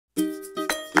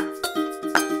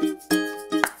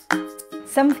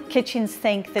Some kitchens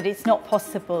think that it's not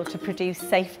possible to produce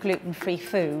safe gluten-free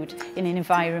food in an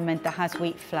environment that has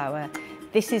wheat flour.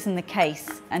 This isn't the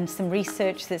case, and some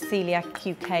research that Coeliac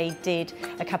UK did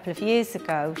a couple of years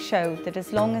ago showed that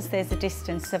as long as there's a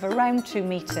distance of around 2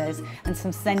 metres and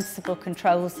some sensible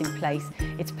controls in place,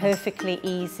 it's perfectly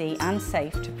easy and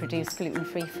safe to produce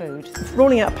gluten-free food. For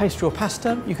rolling out pastry or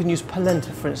pasta, you can use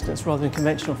polenta, for instance, rather than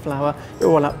conventional flour. It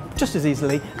will roll out just as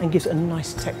easily and gives a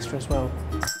nice texture as well.